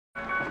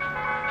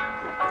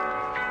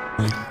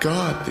My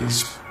God,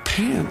 these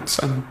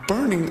pants, I'm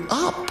burning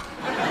up.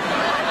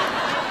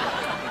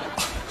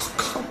 Oh,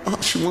 come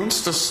on, she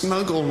wants to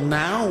snuggle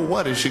now?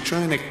 What, is she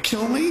trying to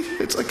kill me?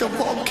 It's like a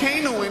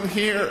volcano in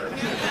here.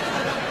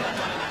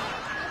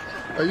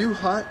 Are you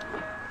hot?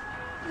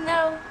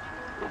 No.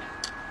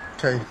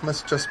 Okay,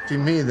 must just be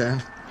me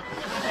then.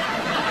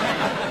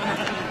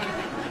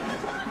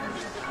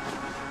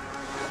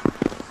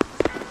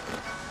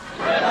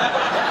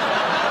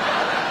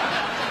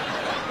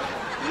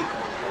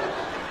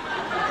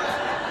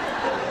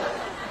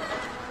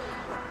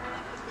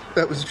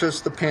 That was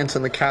just the pants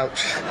on the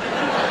couch.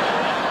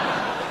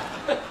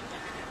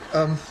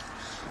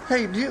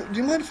 Hey, do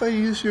you mind if I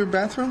use your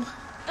bathroom?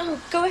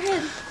 Oh, go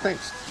ahead.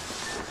 Thanks.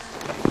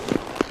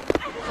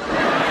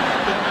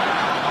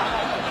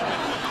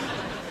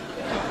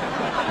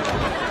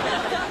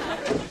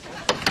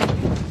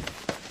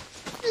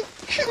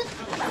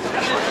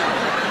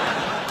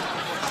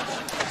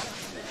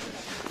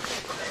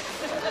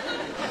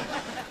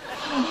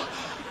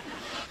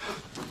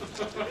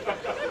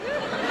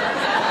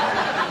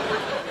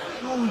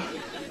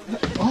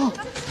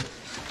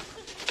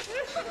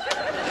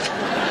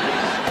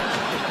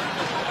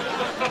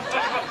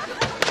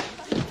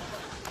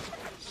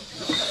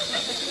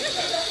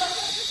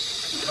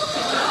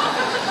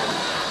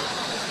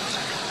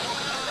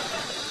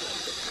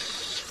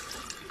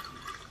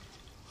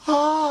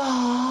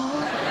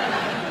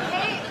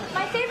 Hey,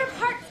 my favorite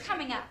part's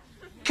coming up.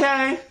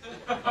 Okay.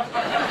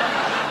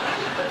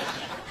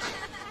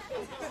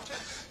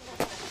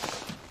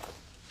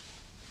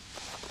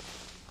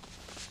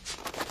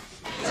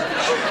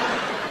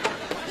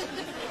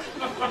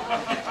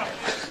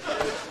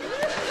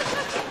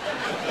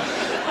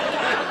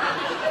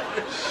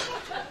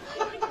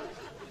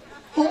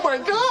 Oh my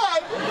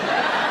God!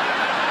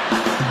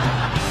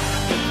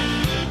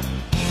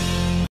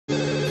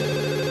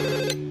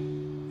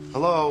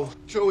 Hello?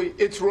 Joey,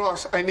 it's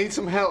Ross. I need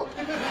some help.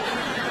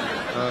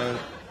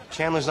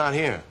 Chandler's not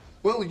here.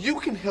 Well, you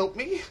can help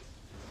me.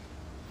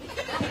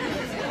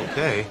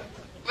 Okay.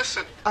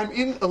 Listen, I'm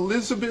in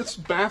Elizabeth's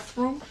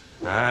bathroom.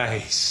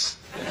 Nice.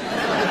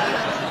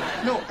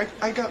 No,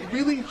 I got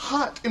really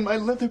hot in my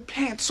leather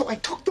pants, so I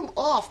took them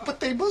off, but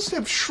they must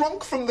have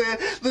shrunk from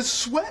the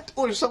sweat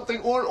or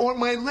something, or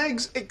my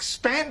legs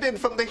expanded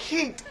from the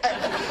heat.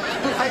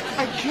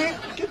 I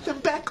can't get them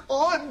back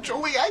on,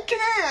 Joey. I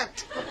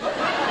can't.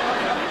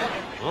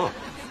 Oh,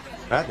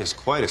 that is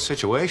quite a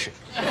situation.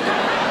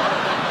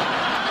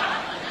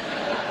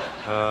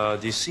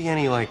 Do you see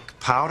any, like,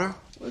 powder?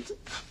 What's it?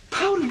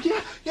 Powder?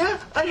 Yeah,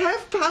 I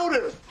have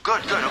powder.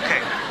 Good,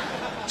 okay.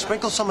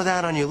 Sprinkle some of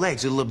that on your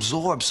legs. It'll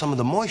absorb some of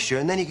the moisture,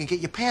 and then you can get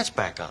your pants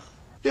back on.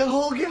 Yeah,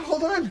 hold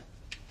on.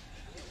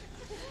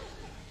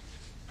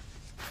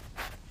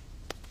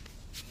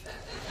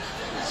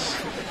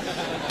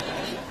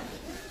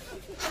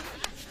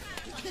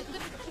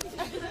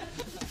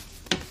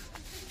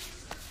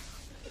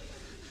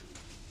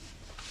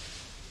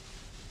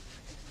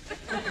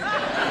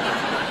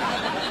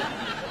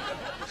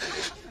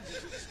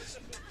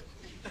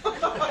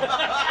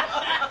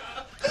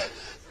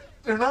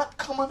 They're not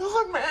coming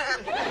on, man.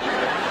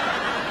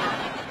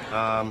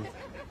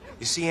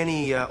 You see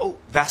any,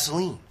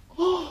 Vaseline?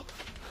 Oh,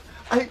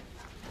 I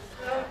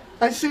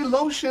see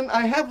lotion.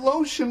 I have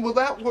lotion. Will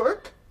that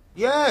work?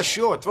 Yeah,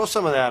 sure. Throw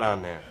some of that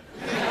on there.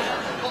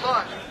 Hold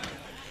on.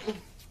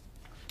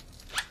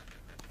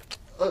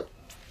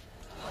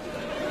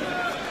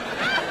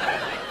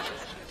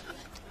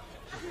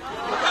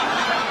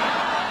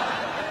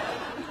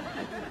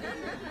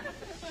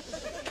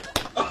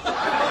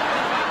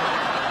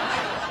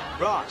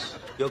 Ross,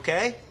 you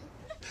okay?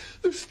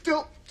 They're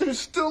still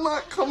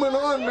not coming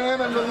on, man,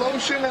 and the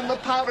lotion and the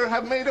powder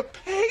have made a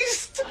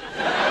paste.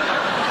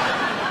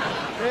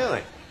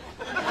 Really?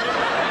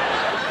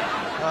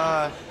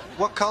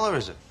 What color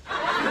is it?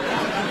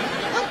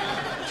 What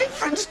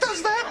difference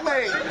does that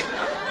make?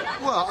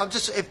 Well,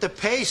 if the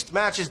paste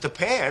matches the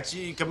pants,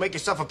 you can make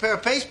yourself a pair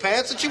of paste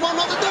pants and you won't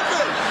know the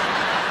difference.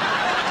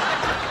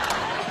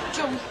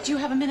 Joe, do you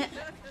have a minute?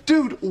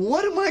 Dude,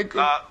 what am I...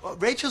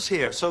 Rachel's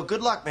here, so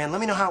good luck, man.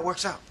 Let me know how it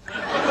works out.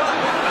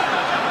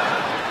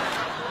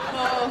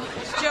 Oh,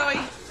 Joey,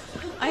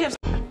 I have...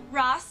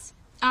 Ross,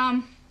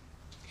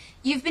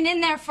 you've been in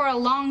there for a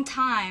long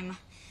time.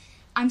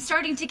 I'm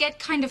starting to get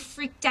kind of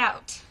freaked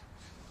out.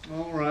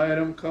 All right,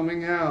 I'm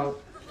coming out.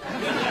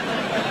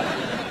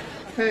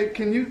 Hey,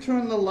 can you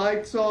turn the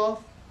lights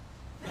off?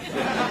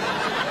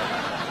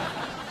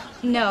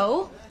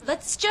 No,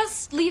 let's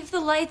just leave the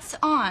lights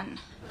on.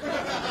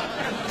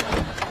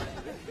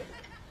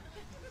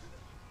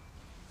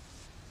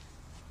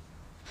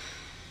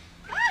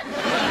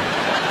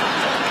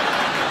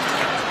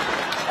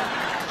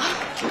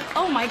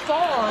 Oh my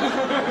God.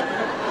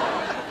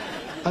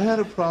 I had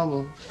a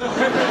problem.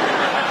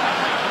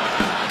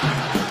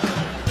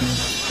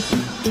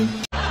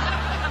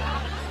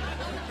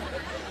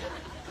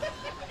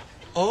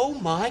 Oh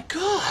my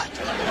God!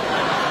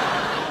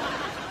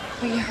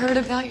 We heard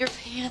about your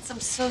pants. I'm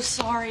so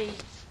sorry.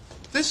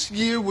 This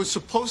year was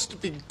supposed to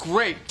be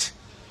great.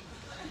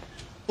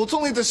 Well, it's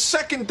only the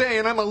second day,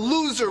 and I'm a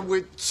loser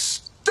with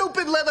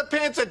stupid leather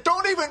pants that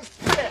don't even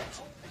fit.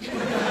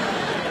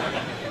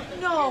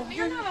 No,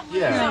 you're not a loser.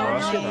 Yeah, no,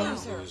 Ross, you're you're not a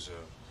not a loser. loser.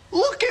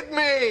 Look at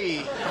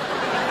me.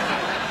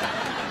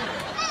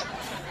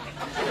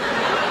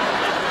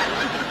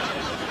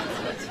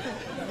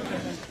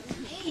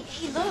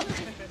 Hey, look.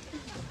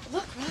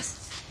 Look,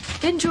 Russ.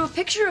 Ben drew a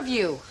picture of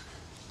you.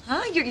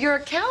 Huh? You're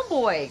a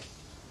cowboy.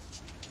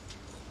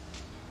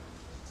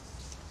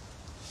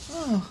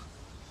 Oh,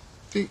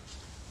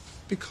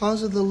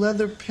 because of the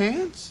leather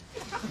pants?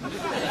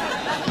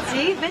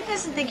 See, Ben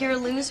doesn't think you're a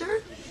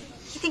loser.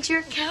 He thinks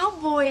you're a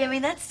cowboy. I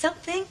mean, that's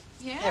something.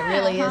 Yeah. It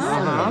really is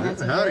something.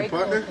 That's a Howdy, very cool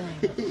partner.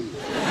 thing.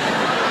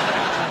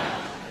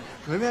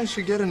 Maybe I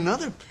should get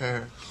another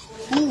pair.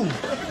 Ooh, you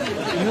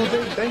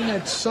know they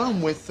had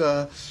some with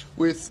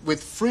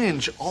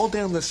fringe all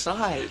down the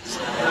sides.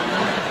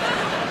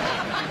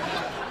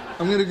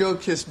 I'm gonna go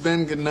kiss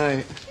Ben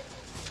goodnight.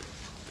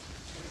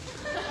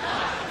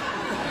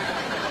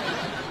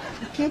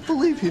 I can't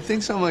believe he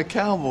thinks I'm a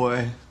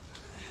cowboy.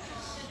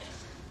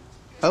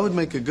 I would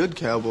make a good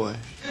cowboy.